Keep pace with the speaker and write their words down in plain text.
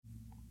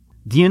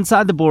The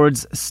Inside the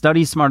Boards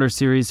Study Smarter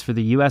series for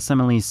the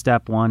USMLE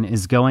Step 1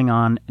 is going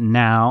on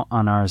now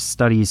on our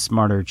Study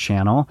Smarter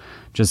channel.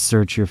 Just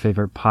search your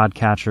favorite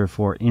podcatcher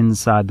for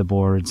Inside the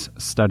Boards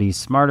Study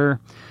Smarter.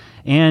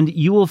 And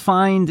you will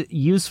find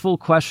useful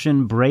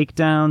question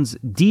breakdowns,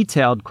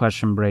 detailed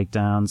question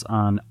breakdowns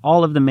on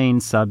all of the main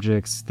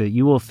subjects that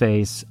you will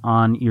face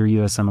on your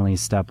USMLE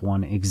Step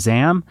 1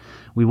 exam.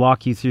 We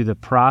walk you through the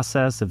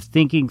process of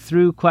thinking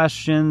through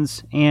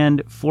questions,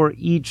 and for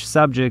each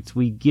subject,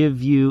 we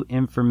give you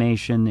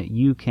information that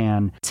you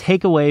can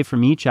take away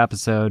from each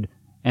episode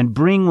and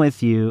bring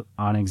with you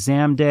on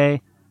exam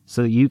day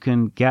so that you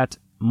can get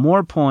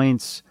more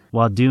points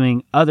while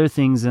doing other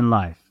things in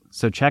life.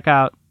 So check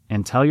out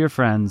and tell your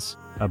friends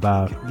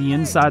about the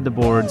Inside the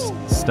Boards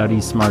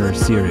Study Smarter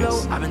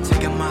series. I've been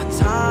taking my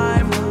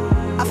time.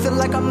 I feel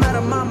like I'm out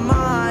of my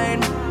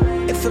mind.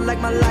 It feel like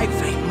my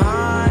life ain't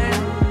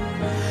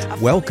mine.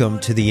 Welcome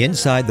to the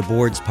Inside the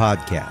Boards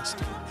podcast,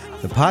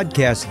 the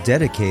podcast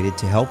dedicated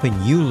to helping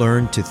you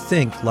learn to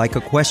think like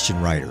a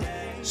question writer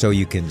so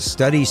you can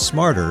study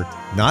smarter,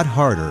 not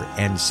harder,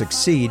 and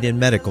succeed in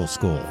medical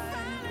school.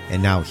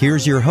 And now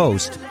here's your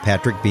host,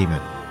 Patrick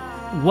Beeman.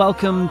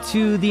 Welcome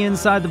to the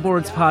Inside the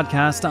Boards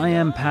podcast. I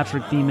am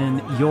Patrick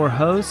Beeman, your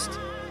host,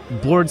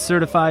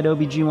 board-certified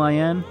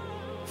OBGYN,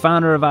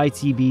 founder of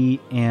ITB,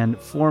 and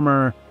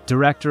former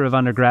director of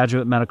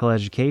undergraduate medical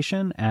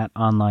education at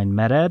Online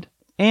MedEd.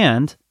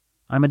 And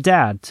I'm a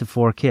dad to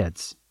 4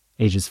 kids,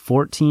 ages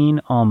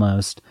 14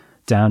 almost,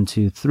 down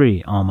to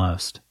 3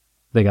 almost.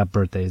 They got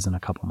birthdays in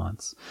a couple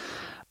months.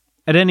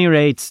 At any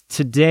rate,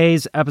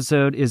 today's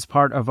episode is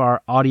part of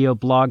our audio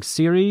blog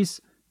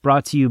series,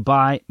 brought to you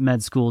by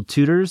Med School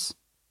Tutors.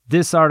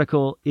 This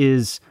article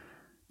is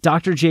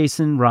Dr.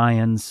 Jason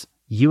Ryan's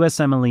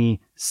USMLE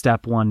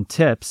Step 1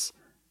 tips.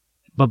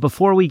 But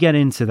before we get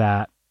into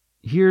that,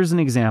 here's an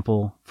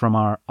example from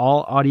our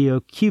all-audio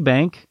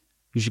QBank.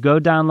 You should go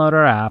download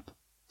our app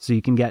so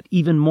you can get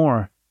even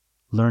more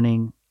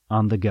learning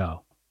on the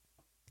go.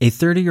 A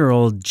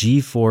 30-year-old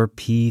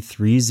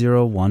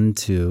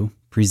G4P3012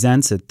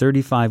 presents at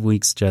 35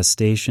 weeks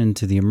gestation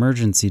to the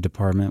emergency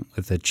department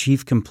with a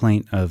chief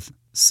complaint of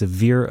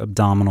severe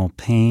abdominal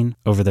pain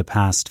over the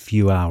past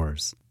few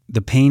hours.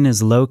 The pain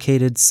is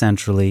located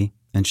centrally,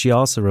 and she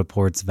also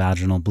reports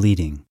vaginal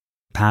bleeding.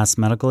 Past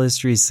medical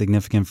history is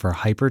significant for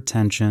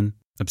hypertension.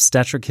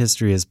 Obstetric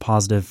history is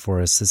positive for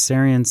a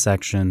cesarean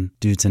section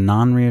due to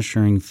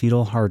non-reassuring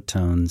fetal heart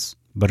tones,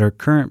 but her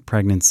current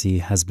pregnancy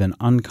has been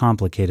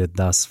uncomplicated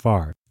thus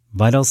far.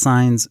 Vital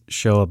signs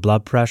show a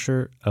blood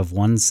pressure of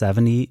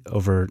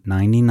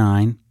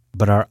 170/99,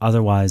 but are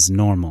otherwise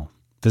normal.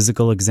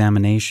 Physical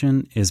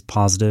examination is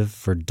positive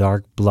for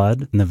dark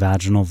blood in the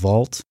vaginal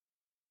vault.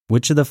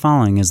 Which of the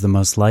following is the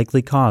most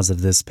likely cause of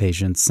this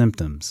patient's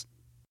symptoms?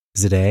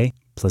 Is it A,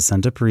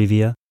 placenta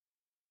previa,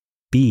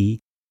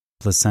 B,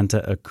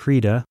 placenta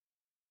accreta,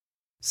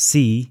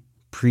 C,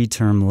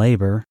 preterm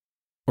labor,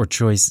 or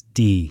choice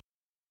D,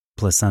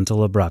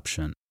 placental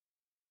abruption?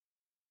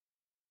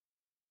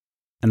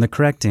 And the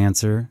correct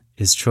answer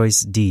is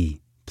choice D,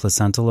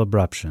 placental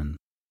abruption.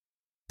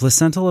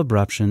 Placental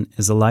abruption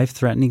is a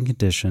life-threatening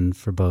condition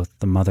for both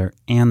the mother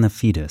and the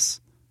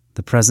fetus.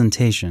 The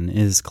presentation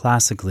is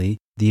classically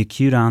the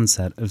acute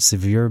onset of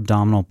severe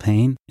abdominal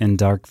pain and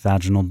dark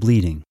vaginal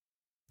bleeding.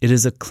 It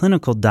is a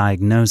clinical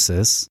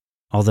diagnosis,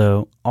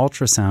 although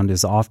ultrasound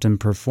is often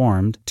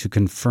performed to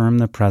confirm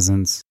the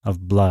presence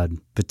of blood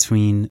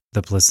between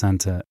the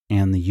placenta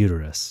and the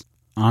uterus.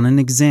 On an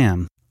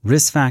exam,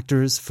 risk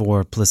factors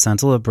for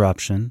placental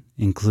abruption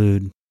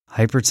include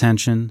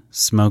hypertension,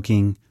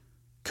 smoking,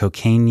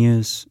 cocaine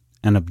use,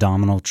 and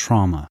abdominal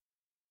trauma.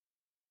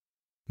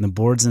 And the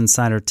Board's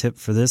Insider tip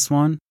for this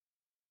one: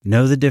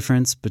 know the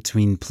difference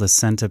between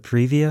placenta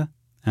previa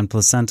and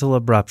placental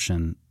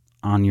abruption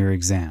on your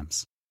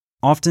exams.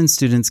 Often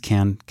students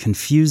can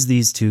confuse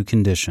these two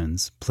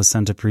conditions,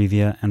 placenta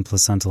previa and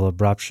placental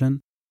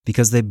abruption,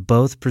 because they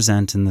both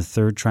present in the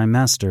 3rd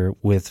trimester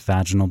with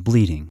vaginal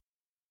bleeding.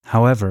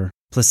 However,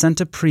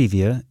 placenta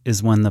previa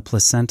is when the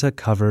placenta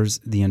covers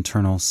the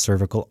internal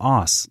cervical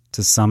os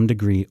to some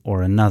degree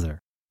or another.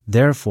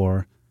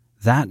 Therefore,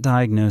 that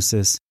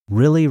diagnosis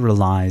really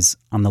relies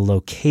on the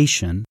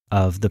location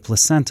of the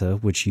placenta,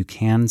 which you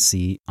can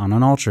see on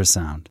an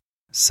ultrasound.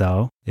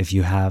 So, if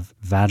you have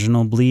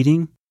vaginal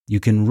bleeding, you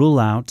can rule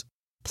out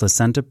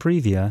placenta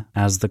previa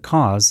as the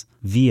cause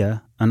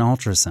via an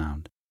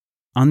ultrasound.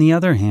 On the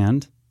other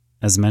hand,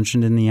 as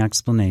mentioned in the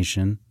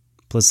explanation,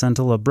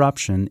 placental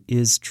abruption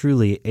is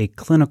truly a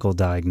clinical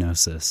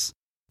diagnosis.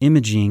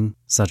 Imaging,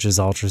 such as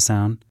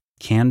ultrasound,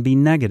 can be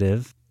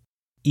negative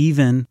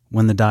even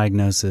when the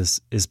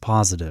diagnosis is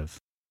positive.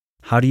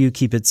 How do you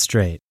keep it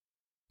straight?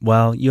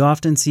 Well, you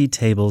often see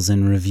tables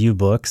in review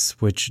books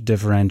which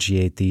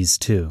differentiate these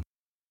two.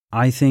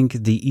 I think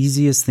the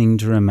easiest thing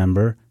to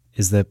remember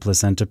is that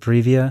placenta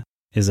previa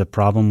is a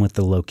problem with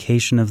the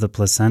location of the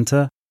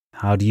placenta.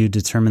 How do you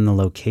determine the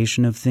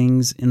location of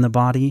things in the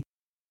body?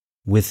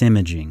 With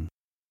imaging.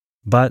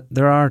 But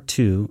there are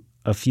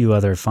a few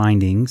other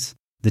findings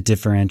that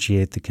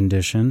differentiate the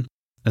condition.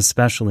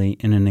 especially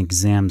in an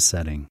exam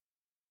setting.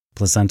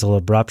 Placental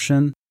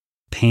abruption,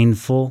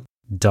 painful,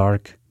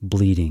 dark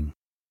bleeding.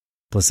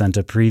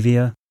 Placenta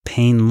previa,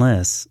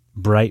 painless,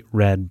 bright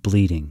red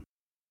bleeding.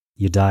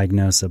 You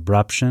diagnose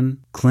abruption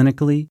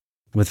clinically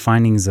with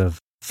findings of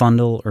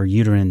fundal or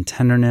uterine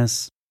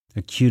tenderness,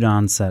 acute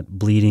onset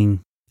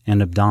bleeding,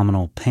 and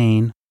abdominal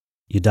pain.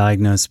 You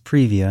diagnose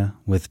previa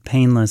with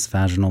painless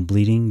vaginal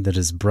bleeding that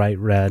is bright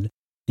red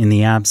in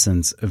the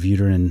absence of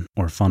uterine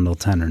or fundal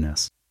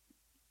tenderness.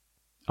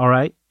 All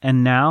right,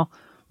 and now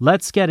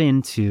let's get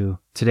into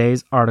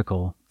today's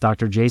article,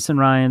 Dr. Jason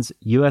Ryan's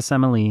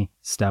USMLE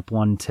Step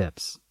 1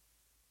 Tips.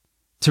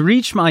 To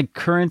reach my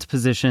current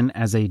position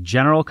as a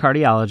general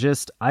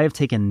cardiologist, I have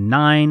taken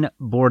 9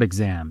 board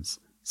exams.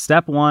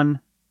 Step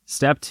 1,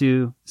 Step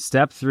 2,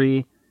 Step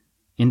 3,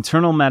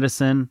 internal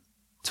medicine,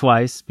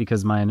 twice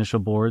because my initial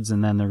boards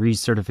and then the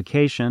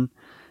recertification,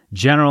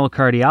 general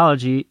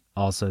cardiology,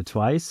 also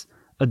twice,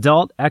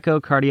 adult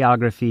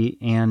echocardiography,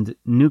 and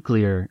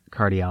nuclear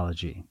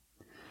cardiology.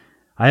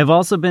 I have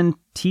also been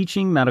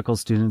teaching medical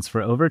students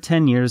for over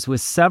 10 years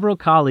with several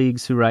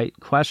colleagues who write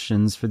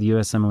questions for the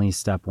USMLE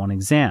Step 1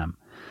 exam.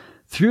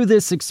 Through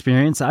this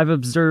experience, I've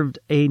observed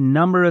a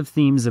number of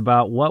themes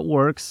about what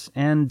works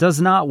and does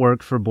not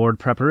work for board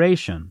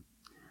preparation.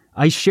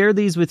 I share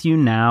these with you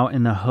now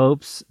in the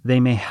hopes they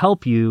may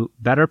help you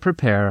better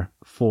prepare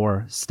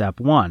for Step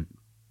 1.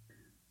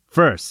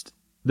 First,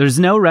 there's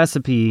no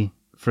recipe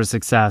for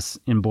success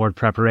in board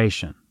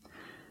preparation.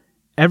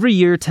 Every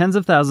year, tens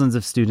of thousands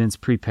of students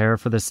prepare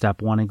for the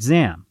Step 1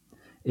 exam.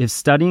 If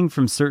studying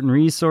from certain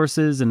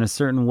resources in a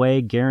certain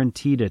way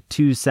guaranteed a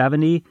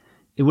 270,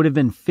 it would have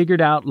been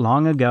figured out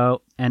long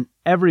ago and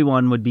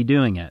everyone would be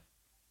doing it.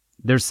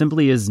 There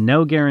simply is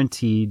no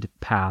guaranteed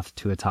path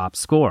to a top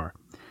score.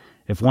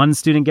 If one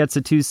student gets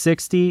a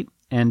 260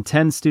 and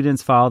 10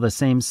 students follow the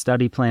same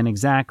study plan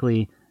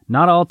exactly,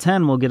 not all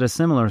 10 will get a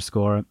similar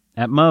score,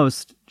 at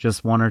most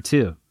just 1 or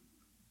 2.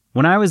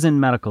 When I was in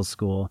medical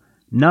school,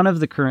 none of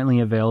the currently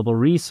available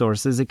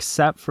resources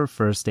except for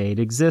first aid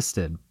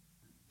existed.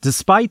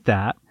 Despite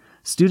that,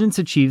 students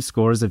achieve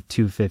scores of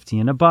 250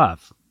 and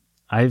above.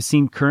 I have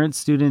seen current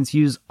students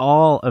use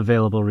all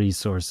available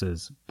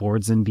resources,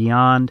 Boards and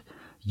Beyond,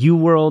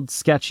 UWorld,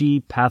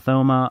 Sketchy,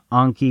 Pathoma,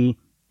 Anki,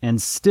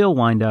 and still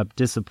wind up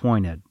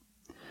disappointed.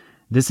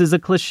 This is a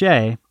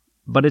cliche,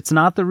 but it's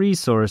not the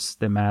resource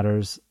that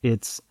matters,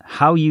 it's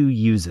how you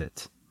use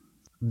it.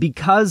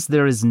 Because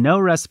there is no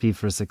recipe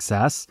for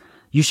success,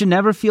 you should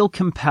never feel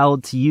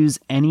compelled to use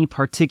any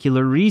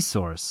particular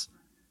resource.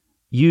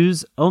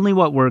 Use only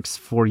what works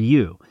for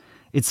you.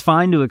 It's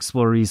fine to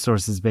explore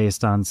resources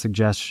based on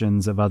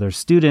suggestions of other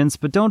students,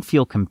 but don't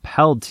feel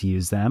compelled to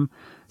use them.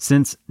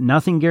 Since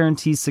nothing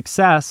guarantees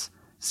success,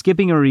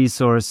 skipping a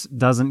resource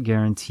doesn't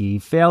guarantee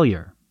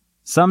failure.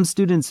 Some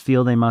students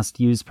feel they must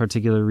use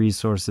particular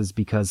resources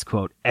because,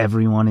 quote,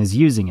 everyone is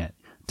using it.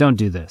 Don't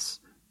do this.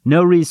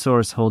 No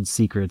resource holds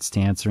secrets to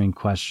answering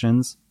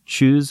questions.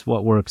 Choose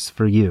what works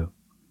for you.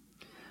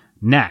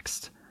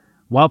 Next,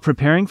 while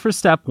preparing for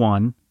Step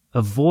 1,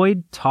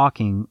 avoid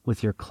talking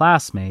with your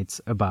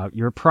classmates about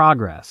your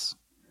progress.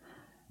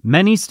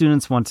 Many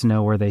students want to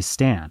know where they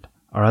stand.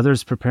 Are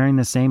others preparing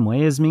the same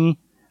way as me?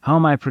 How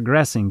am I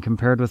progressing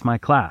compared with my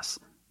class?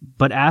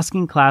 But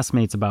asking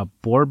classmates about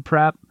board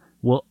prep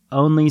will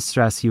only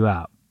stress you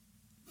out.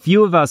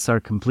 Few of us are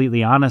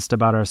completely honest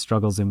about our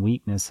struggles and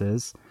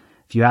weaknesses.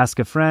 If you ask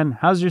a friend,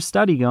 how's your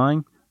study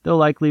going? They'll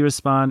likely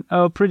respond,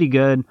 oh, pretty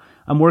good.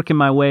 I'm working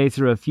my way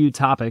through a few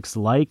topics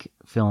like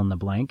fill in the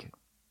blank.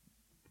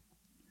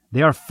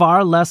 They are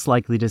far less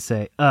likely to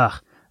say, ugh,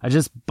 I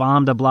just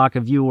bombed a block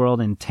of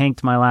UWorld and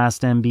tanked my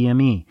last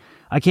MBME.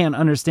 I can't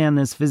understand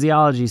this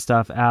physiology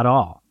stuff at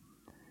all.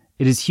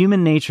 It is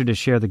human nature to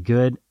share the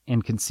good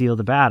and conceal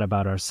the bad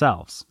about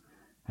ourselves.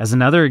 As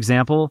another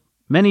example,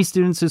 many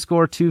students who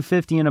score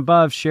 250 and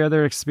above share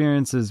their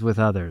experiences with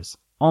others.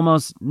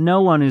 Almost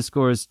no one who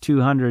scores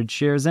 200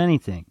 shares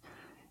anything.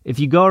 If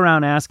you go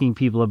around asking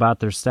people about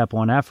their Step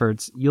 1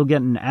 efforts, you'll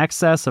get an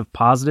excess of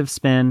positive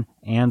spin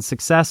and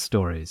success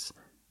stories.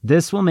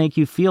 This will make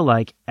you feel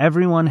like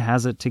everyone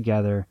has it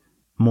together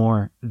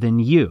more than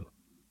you.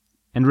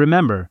 And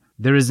remember,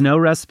 there is no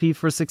recipe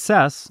for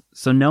success,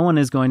 so no one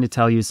is going to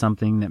tell you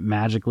something that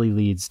magically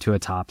leads to a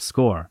top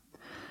score.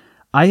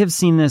 I have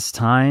seen this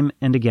time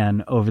and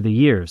again over the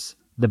years.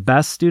 The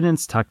best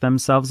students tuck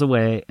themselves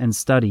away and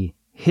study,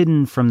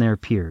 hidden from their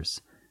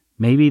peers.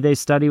 Maybe they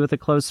study with a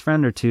close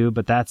friend or two,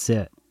 but that's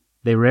it.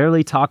 They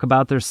rarely talk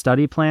about their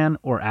study plan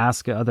or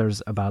ask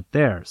others about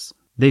theirs.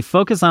 They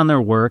focus on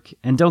their work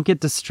and don't get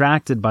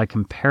distracted by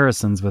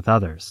comparisons with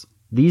others.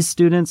 These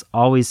students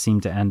always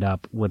seem to end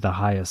up with the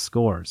highest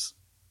scores.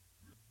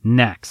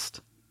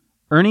 Next,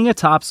 earning a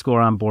top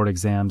score on board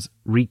exams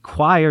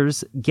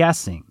requires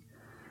guessing.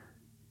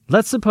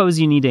 Let's suppose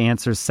you need to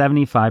answer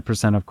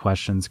 75% of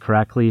questions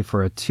correctly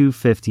for a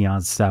 250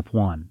 on Step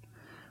 1.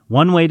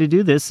 One way to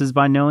do this is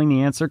by knowing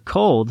the answer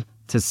cold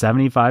to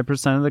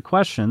 75% of the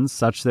questions,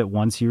 such that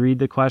once you read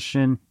the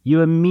question,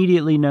 you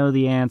immediately know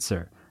the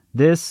answer.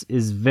 This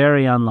is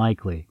very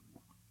unlikely.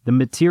 The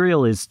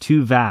material is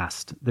too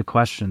vast, the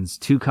questions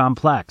too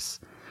complex.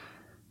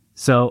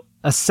 So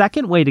a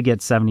second way to get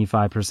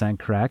 75%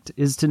 correct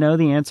is to know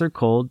the answer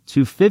cold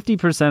to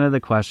 50% of the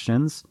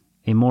questions,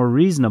 a more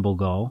reasonable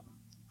goal.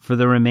 For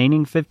the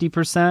remaining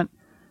 50%,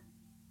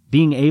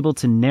 being able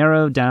to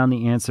narrow down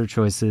the answer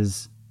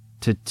choices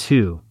to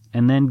 2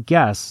 and then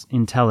guess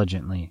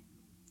intelligently.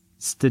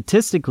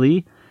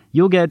 Statistically,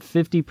 you'll get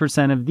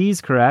 50% of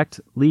these correct,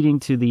 leading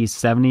to the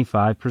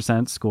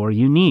 75% score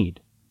you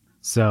need.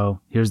 So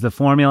here's the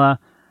formula.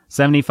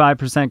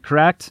 75%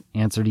 correct,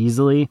 answered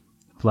easily,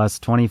 plus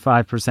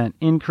 25%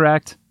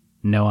 incorrect,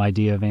 no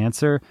idea of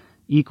answer,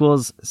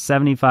 equals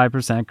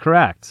 75%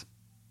 correct.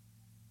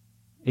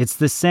 It's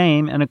the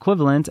same and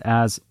equivalent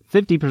as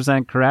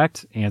 50%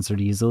 correct, answered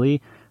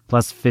easily,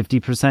 plus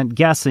 50%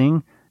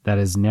 guessing, that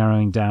is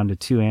narrowing down to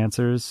 2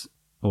 answers,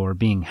 or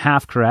being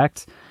half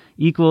correct,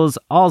 equals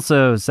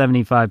also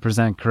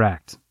 75%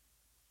 correct.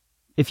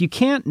 If you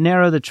can't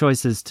narrow the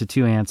choices to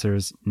 2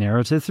 answers,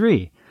 narrow to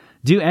 3.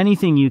 Do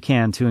anything you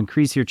can to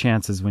increase your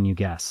chances when you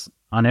guess.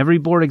 On every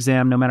board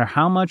exam, no matter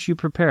how much you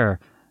prepare,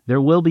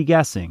 there will be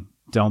guessing.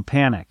 Don't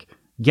panic.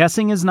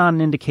 Guessing is not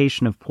an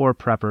indication of poor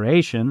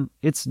preparation.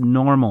 It's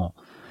normal.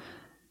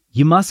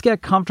 You must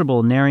get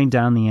comfortable narrowing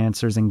down the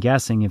answers and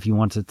guessing if you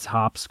want to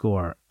top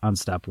score on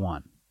step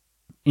 1.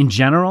 In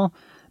general,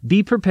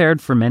 be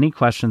prepared for many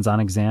questions on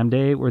exam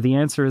day where the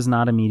answer is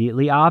not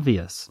immediately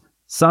obvious.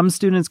 Some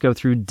students go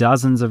through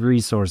dozens of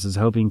resources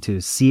hoping to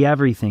see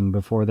everything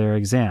before their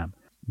exam.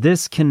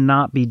 This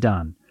cannot be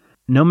done.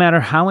 No matter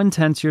how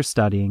intense you're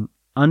studying,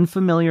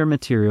 unfamiliar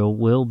material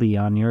will be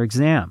on your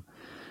exam.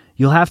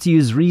 You'll have to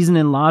use reason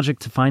and logic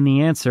to find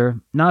the answer,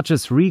 not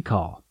just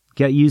recall.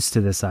 Get used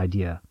to this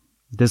idea.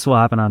 This will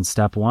happen on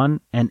step 1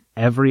 and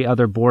every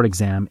other board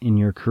exam in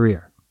your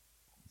career.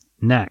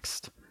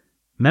 Next,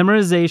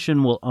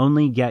 memorization will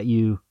only get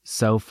you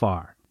so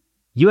far.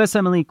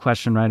 USMLE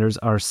question writers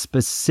are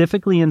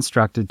specifically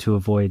instructed to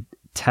avoid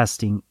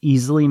testing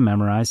easily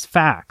memorized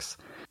facts.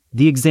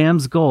 The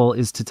exam's goal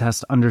is to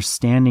test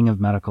understanding of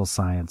medical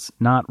science,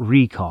 not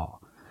recall.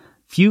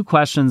 Few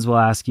questions will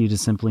ask you to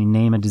simply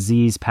name a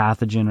disease,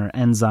 pathogen, or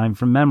enzyme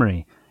from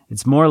memory.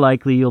 It's more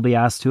likely you'll be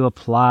asked to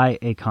apply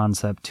a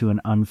concept to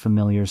an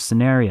unfamiliar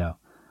scenario,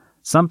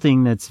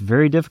 something that's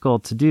very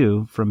difficult to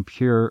do from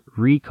pure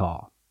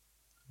recall.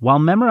 While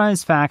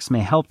memorized facts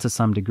may help to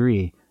some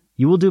degree,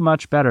 you will do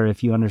much better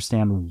if you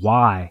understand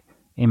why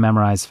a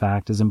memorized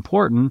fact is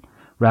important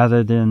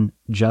rather than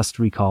just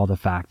recall the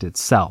fact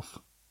itself.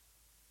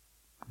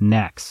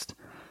 Next,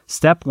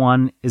 step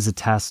 1 is a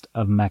test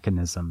of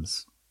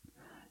mechanisms.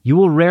 You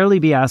will rarely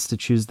be asked to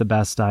choose the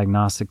best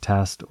diagnostic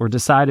test or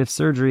decide if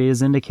surgery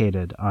is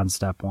indicated on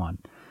step 1.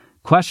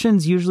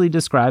 Questions usually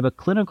describe a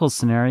clinical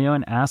scenario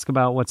and ask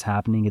about what's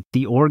happening at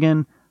the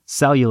organ,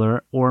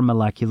 cellular, or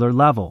molecular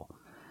level.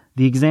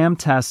 The exam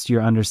tests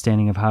your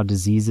understanding of how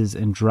diseases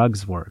and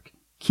drugs work.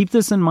 Keep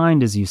this in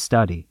mind as you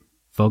study.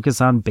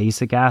 Focus on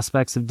basic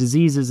aspects of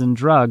diseases and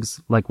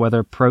drugs, like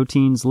whether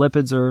proteins,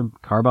 lipids, or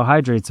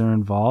carbohydrates are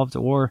involved,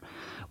 or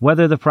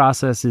whether the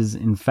process is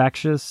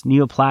infectious,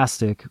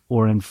 neoplastic,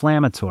 or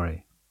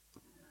inflammatory.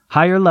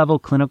 Higher-level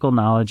clinical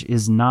knowledge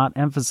is not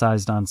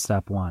emphasized on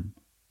step 1.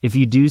 If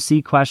you do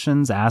see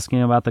questions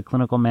asking about the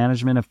clinical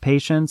management of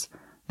patients,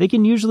 they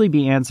can usually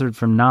be answered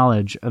from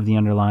knowledge of the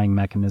underlying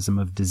mechanism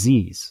of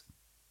disease.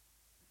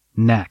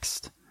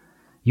 Next,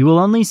 you will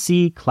only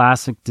see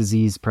classic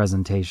disease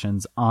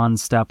presentations on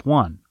step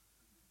 1.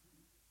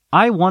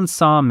 I once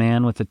saw a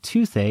man with a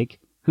toothache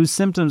whose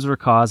symptoms were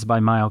caused by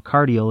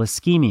myocardial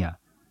ischemia.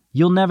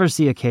 You'll never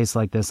see a case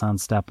like this on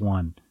step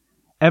 1.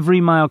 Every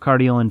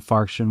myocardial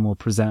infarction will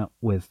present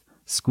with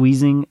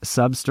squeezing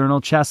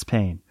substernal chest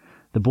pain.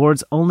 The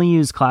boards only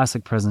use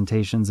classic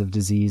presentations of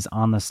disease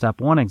on the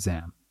step 1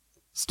 exam.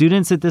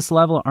 Students at this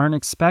level aren't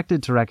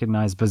expected to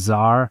recognize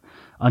bizarre,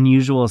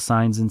 unusual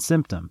signs and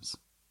symptoms.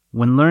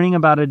 When learning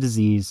about a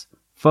disease,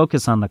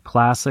 focus on the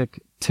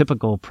classic,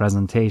 typical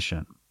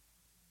presentation.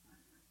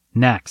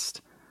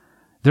 Next,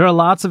 there are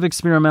lots of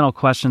experimental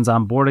questions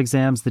on board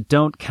exams that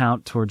don't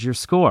count towards your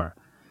score.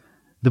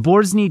 The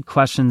boards need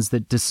questions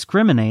that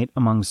discriminate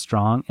among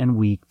strong and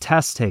weak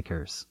test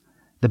takers.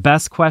 The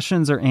best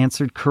questions are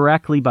answered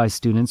correctly by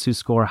students who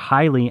score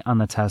highly on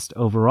the test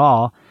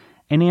overall,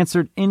 and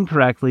answered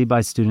incorrectly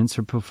by students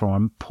who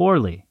perform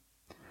poorly.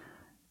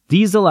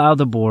 These allow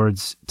the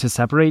boards to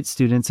separate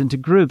students into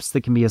groups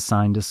that can be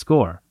assigned a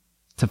score.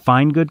 To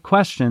find good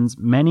questions,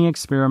 many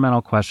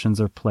experimental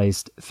questions are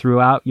placed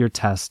throughout your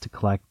test to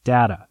collect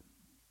data.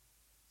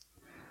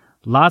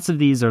 Lots of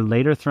these are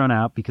later thrown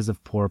out because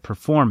of poor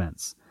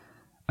performance.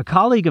 A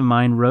colleague of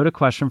mine wrote a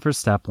question for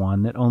step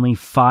 1 that only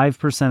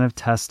 5% of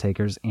test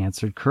takers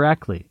answered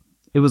correctly.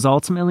 It was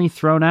ultimately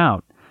thrown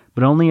out,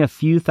 but only a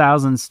few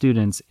thousand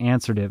students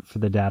answered it for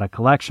the data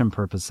collection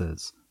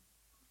purposes.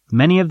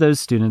 Many of those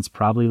students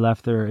probably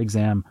left their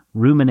exam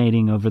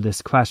ruminating over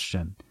this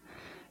question.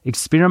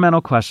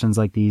 Experimental questions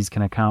like these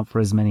can account for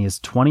as many as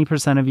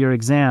 20% of your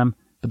exam,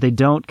 but they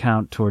don't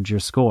count towards your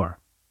score.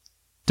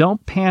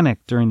 Don't panic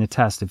during the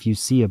test if you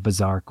see a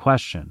bizarre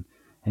question.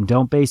 And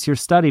don't base your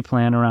study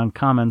plan around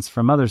comments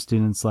from other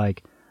students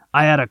like,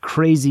 I had a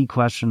crazy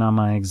question on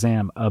my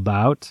exam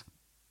about.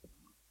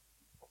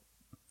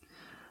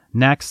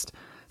 Next,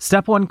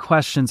 Step 1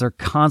 questions are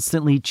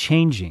constantly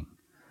changing.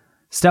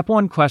 Step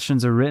 1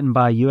 questions are written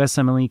by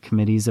USMLE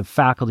committees of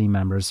faculty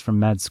members from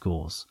med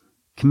schools.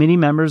 Committee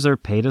members are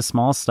paid a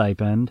small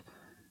stipend,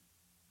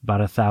 about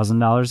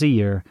 $1,000 a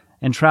year,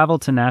 and travel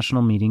to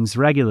national meetings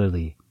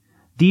regularly.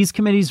 These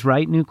committees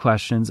write new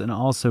questions and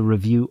also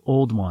review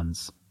old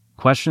ones.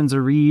 Questions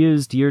are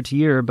reused year to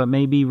year but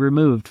may be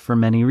removed for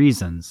many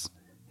reasons.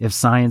 If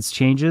science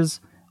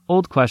changes,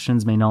 old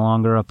questions may no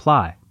longer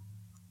apply.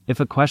 If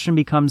a question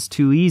becomes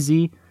too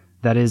easy,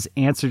 that is,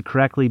 answered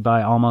correctly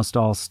by almost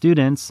all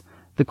students,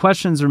 the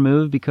question's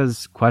removed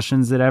because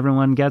questions that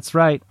everyone gets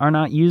right are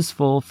not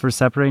useful for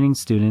separating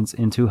students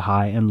into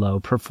high and low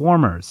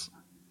performers.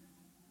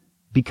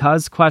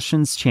 Because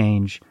questions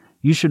change,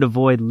 you should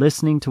avoid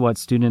listening to what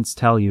students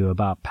tell you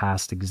about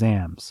past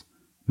exams.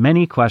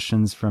 Many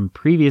questions from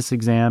previous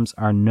exams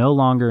are no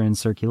longer in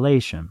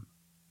circulation.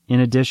 In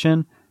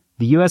addition,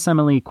 the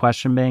USMLE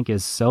question bank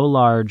is so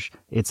large,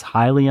 it's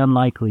highly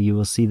unlikely you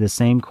will see the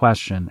same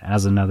question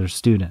as another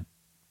student.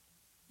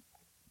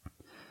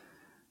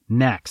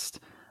 Next,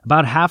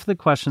 about half the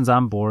questions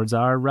on boards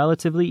are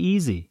relatively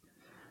easy.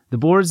 The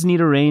boards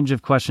need a range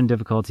of question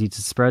difficulty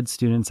to spread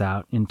students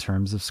out in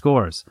terms of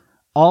scores.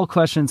 All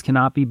questions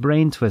cannot be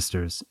brain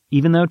twisters.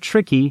 Even though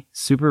tricky,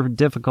 super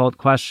difficult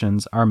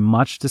questions are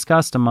much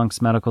discussed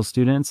amongst medical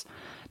students,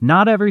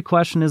 not every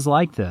question is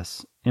like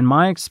this. In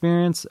my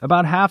experience,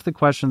 about half the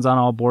questions on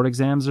all board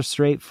exams are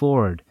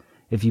straightforward.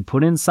 If you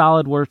put in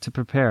solid work to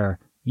prepare,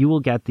 you will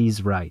get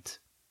these right.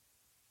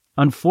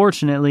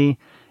 Unfortunately,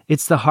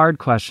 it's the hard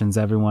questions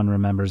everyone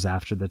remembers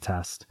after the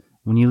test.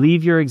 When you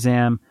leave your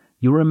exam,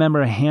 you'll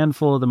remember a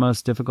handful of the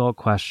most difficult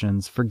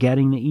questions,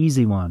 forgetting the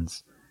easy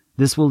ones.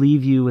 This will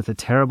leave you with a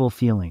terrible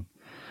feeling.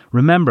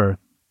 Remember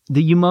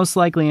that you most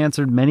likely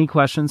answered many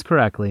questions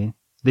correctly.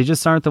 They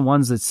just aren't the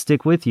ones that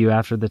stick with you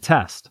after the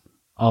test.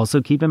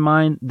 Also keep in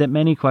mind that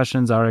many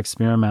questions are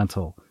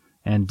experimental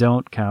and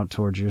don't count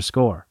towards your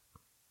score.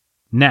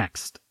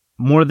 Next,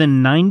 more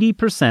than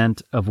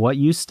 90% of what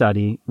you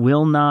study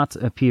will not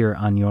appear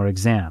on your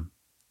exam.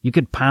 You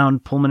could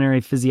pound pulmonary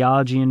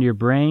physiology into your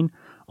brain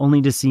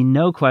only to see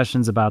no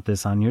questions about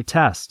this on your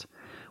test.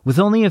 With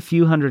only a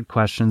few hundred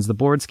questions, the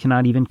boards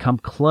cannot even come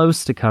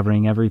close to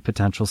covering every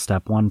potential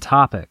Step 1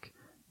 topic.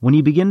 When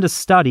you begin to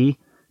study,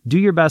 do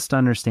your best to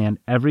understand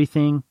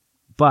everything,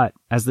 but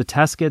as the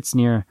test gets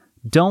near,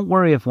 don't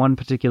worry if one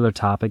particular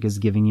topic is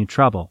giving you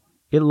trouble.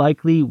 It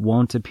likely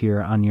won't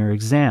appear on your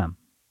exam.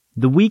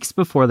 The weeks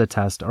before the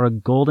test are a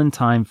golden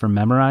time for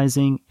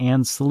memorizing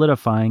and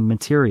solidifying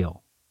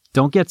material.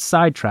 Don't get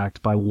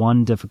sidetracked by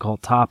one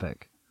difficult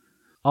topic.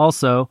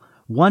 Also,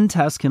 one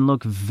test can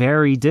look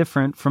very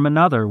different from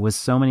another with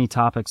so many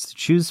topics to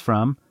choose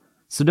from,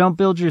 so don't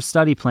build your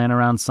study plan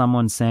around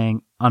someone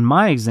saying, on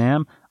my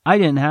exam, I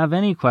didn't have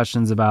any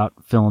questions about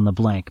fill in the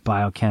blank,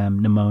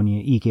 biochem,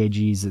 pneumonia,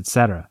 EKGs,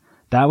 etc.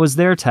 That was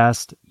their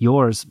test.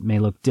 Yours may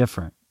look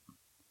different.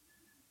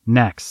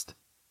 Next,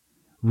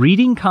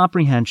 reading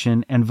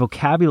comprehension and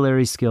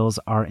vocabulary skills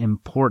are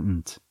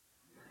important.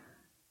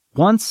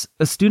 Once,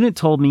 a student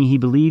told me he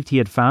believed he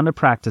had found a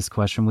practice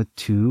question with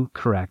 2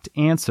 correct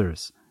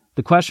answers.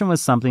 The question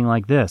was something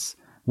like this: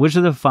 which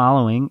of the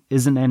following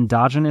is an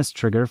endogenous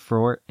trigger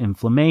for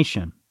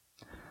inflammation?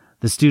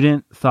 The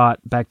student thought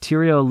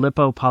bacterial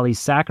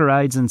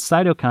lipopolysaccharides and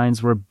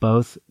cytokines were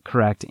both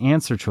correct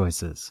answer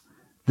choices.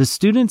 The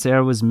student's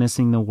error was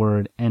missing the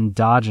word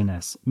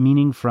endogenous,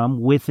 meaning from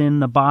within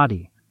the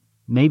body.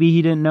 Maybe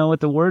he didn't know what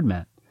the word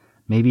meant.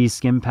 Maybe he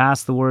skimmed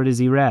past the word as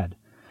he read.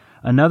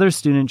 Another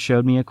student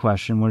showed me a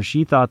question where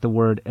she thought the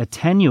word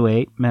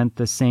attenuate meant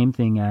the same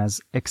thing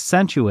as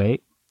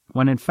accentuate,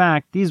 when in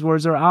fact these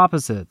words are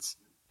opposites.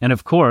 And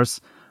of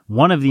course,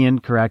 one of the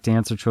incorrect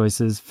answer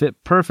choices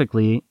fit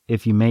perfectly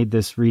if you made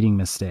this reading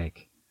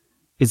mistake.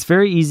 It's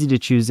very easy to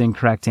choose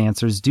incorrect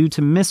answers due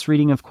to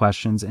misreading of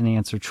questions and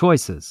answer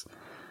choices.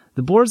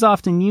 The boards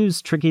often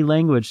use tricky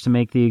language to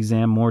make the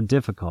exam more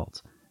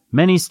difficult.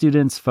 Many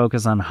students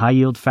focus on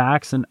high-yield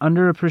facts and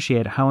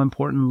underappreciate how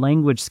important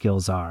language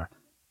skills are.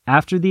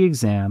 After the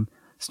exam,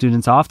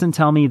 students often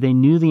tell me they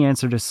knew the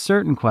answer to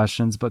certain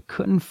questions but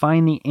couldn't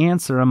find the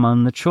answer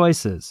among the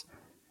choices.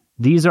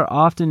 These are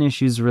often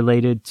issues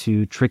related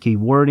to tricky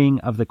wording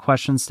of the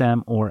question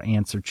stem or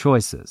answer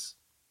choices.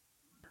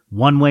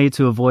 One way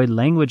to avoid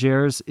language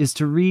errors is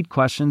to read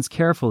questions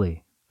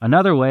carefully.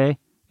 Another way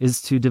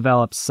is to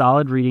develop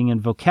solid reading and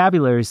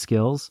vocabulary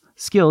skills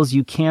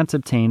you can't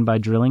obtain by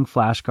drilling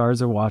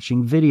flashcards or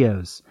watching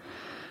videos.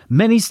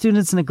 Many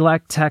students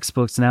neglect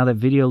textbooks now that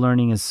video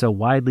learning is so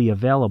widely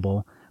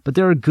available, but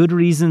there are good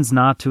reasons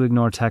not to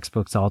ignore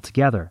textbooks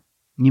altogether.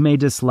 You may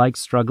dislike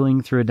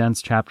struggling through a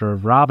dense chapter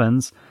of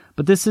Robbins,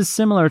 but this is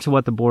similar to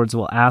what the boards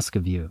will ask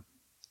of you.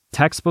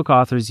 Textbook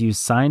authors use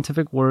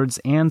scientific words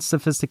and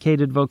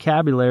sophisticated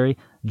vocabulary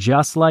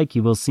just like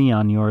you will see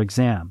on your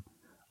exam.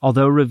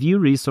 Although review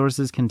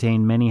resources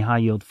contain many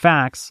high-yield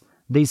facts,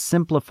 they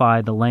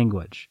simplify the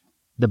language.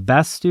 The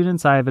best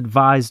students I have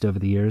advised over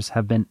the years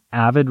have been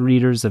avid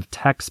readers of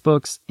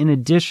textbooks in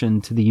addition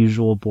to the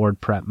usual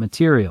board prep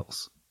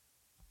materials.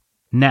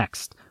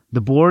 Next, the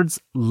boards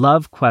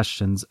love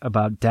questions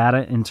about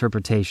data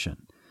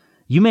interpretation.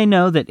 You may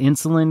know that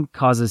insulin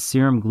causes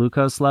serum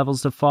glucose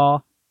levels to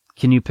fall.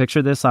 Can you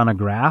picture this on a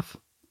graph?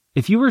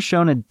 If you were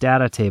shown a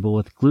data table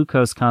with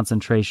glucose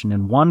concentration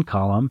in one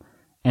column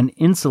and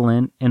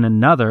insulin in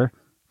another,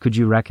 could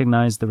you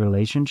recognize the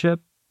relationship?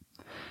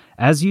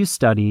 As you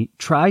study,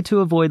 try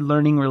to avoid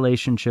learning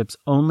relationships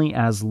only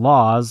as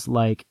laws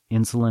like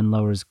insulin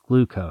lowers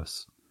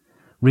glucose.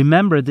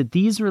 Remember that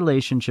these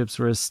relationships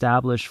were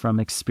established from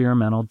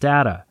experimental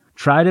data.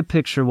 Try to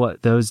picture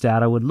what those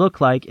data would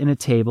look like in a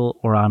table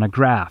or on a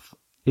graph.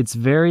 It's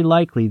very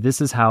likely this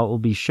is how it will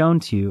be shown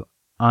to you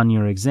on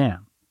your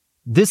exam.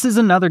 This is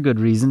another good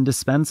reason to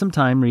spend some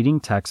time reading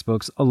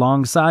textbooks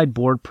alongside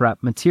board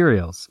prep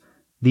materials.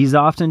 These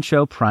often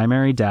show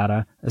primary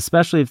data,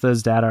 especially if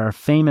those data are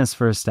famous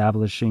for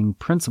establishing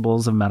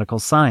principles of medical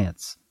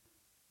science.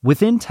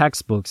 Within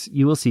textbooks,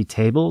 you will see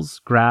tables,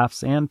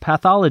 graphs, and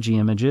pathology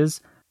images,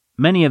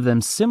 many of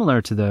them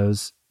similar to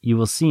those you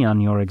will see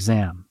on your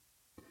exam.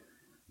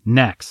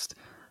 Next,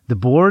 the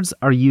boards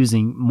are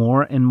using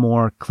more and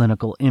more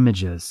clinical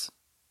images.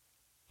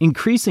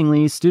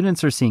 Increasingly,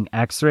 students are seeing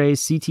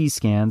X-rays, CT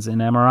scans,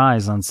 and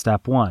MRIs on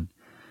step 1.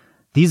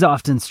 These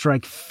often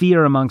strike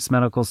fear amongst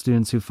medical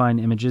students who find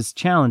images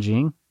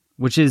challenging,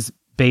 which is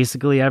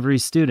basically every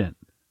student.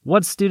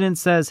 What student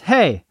says,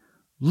 "Hey,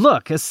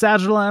 look, a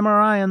sagittal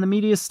MRI on the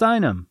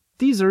mediastinum.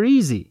 These are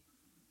easy."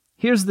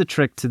 Here's the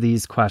trick to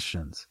these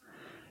questions.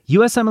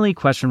 USMLE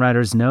question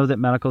writers know that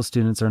medical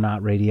students are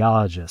not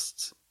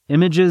radiologists.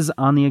 Images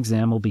on the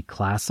exam will be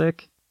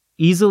classic,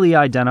 easily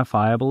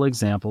identifiable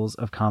examples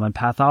of common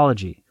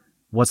pathology.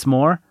 What's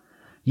more,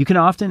 you can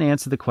often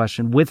answer the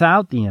question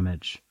without the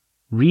image.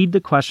 Read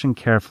the question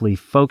carefully,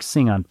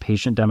 focusing on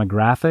patient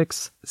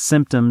demographics,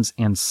 symptoms,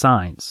 and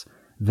signs.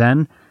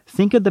 Then,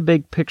 think of the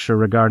big picture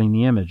regarding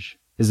the image.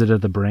 Is it of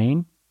the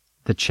brain,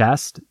 the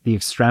chest, the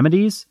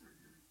extremities?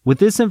 With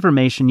this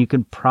information, you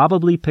can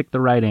probably pick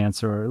the right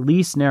answer or at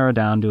least narrow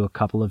down to a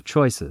couple of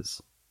choices.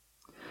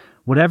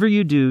 Whatever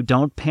you do,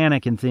 don't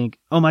panic and think,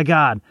 "Oh my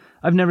God,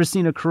 I've never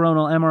seen a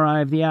coronal MRI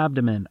of the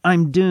abdomen.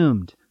 I'm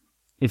doomed."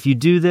 If you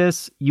do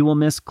this, you will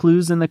miss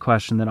clues in the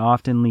question that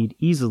often lead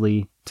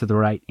easily to the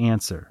right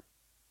answer.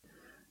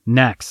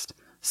 Next,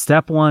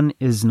 step 1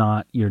 is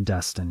not your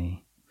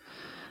destiny.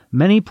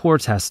 Many poor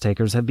test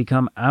takers have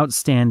become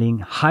outstanding,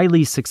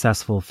 highly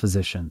successful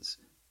physicians,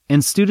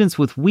 and students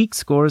with weak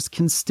scores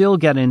can still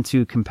get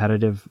into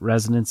competitive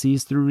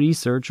residencies through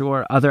research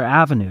or other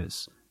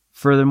avenues.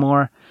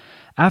 Furthermore,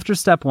 after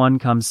step 1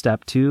 comes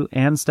step 2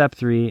 and step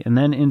 3, and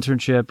then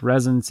internship,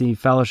 residency,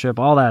 fellowship,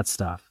 all that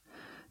stuff.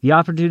 The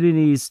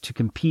opportunities to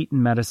compete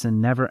in medicine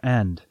never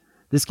end.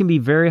 This can be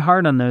very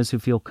hard on those who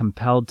feel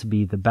compelled to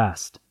be the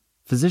best.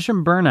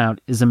 Physician burnout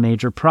is a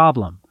major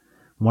problem.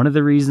 One of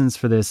the reasons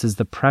for this is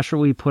the pressure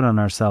we put on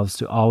ourselves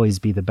to always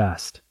be the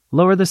best.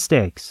 Lower the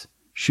stakes.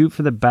 Shoot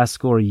for the best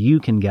score you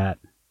can get,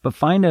 but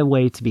find a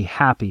way to be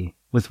happy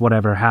with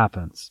whatever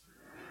happens.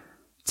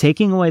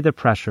 Taking away the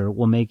pressure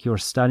will make your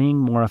studying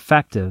more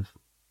effective,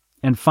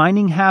 and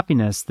finding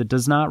happiness that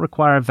does not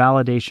require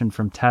validation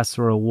from tests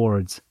or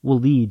awards will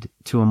lead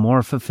to a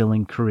more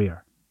fulfilling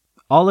career.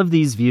 All of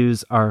these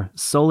views are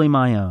solely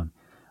my own.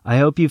 I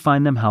hope you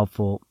find them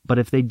helpful, but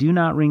if they do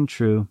not ring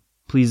true,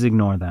 please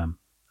ignore them.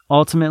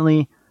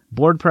 Ultimately,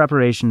 board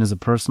preparation is a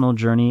personal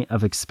journey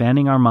of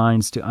expanding our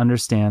minds to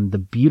understand the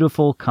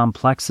beautiful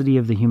complexity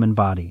of the human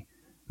body.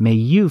 May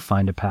you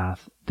find a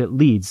path that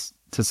leads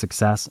to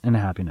success and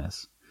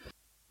happiness.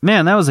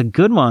 Man, that was a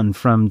good one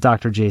from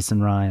Dr.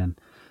 Jason Ryan.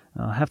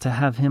 I'll have to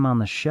have him on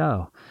the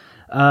show.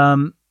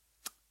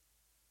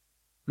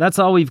 That's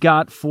all we've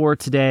got for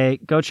today.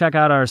 Go check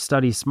out our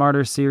Study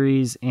Smarter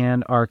series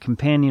and our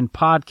companion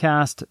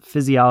podcast,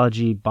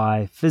 Physiology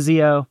by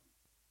Physio.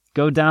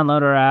 Go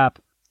download our app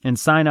and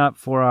sign up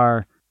for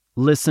our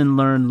Listen,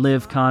 Learn,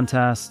 Live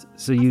contest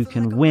so you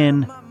can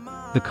win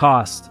the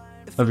cost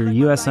of your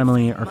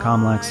USMLE or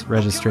COMLEX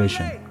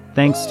registration,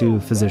 thanks to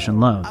Physician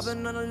Loans.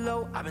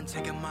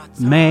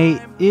 May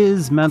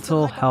is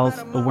Mental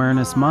Health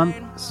Awareness Month,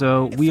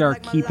 so we are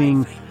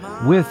keeping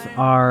with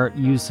our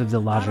use of the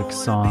Logic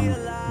song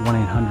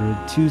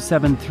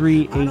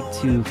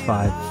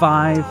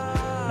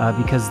 1-800-273-8255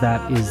 because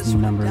that is the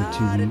number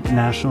to the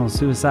National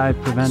Suicide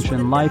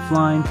Prevention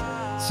Lifeline.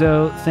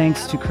 So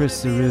thanks to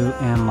Chris Zaru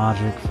and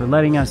Logic for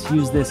letting us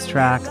use this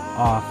track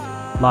off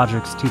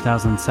Logic's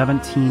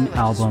 2017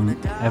 album,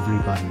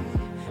 Everybody.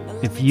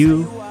 If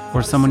you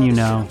or someone you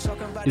know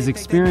is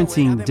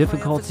experiencing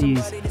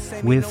difficulties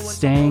with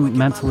staying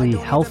mentally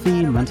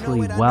healthy,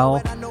 mentally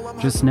well,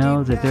 just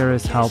know that there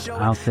is help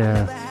out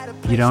there.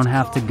 You don't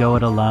have to go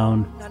it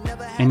alone,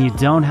 and you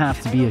don't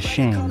have to be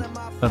ashamed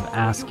of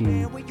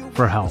asking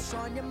for help.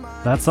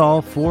 That's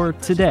all for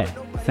today.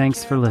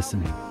 Thanks for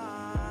listening.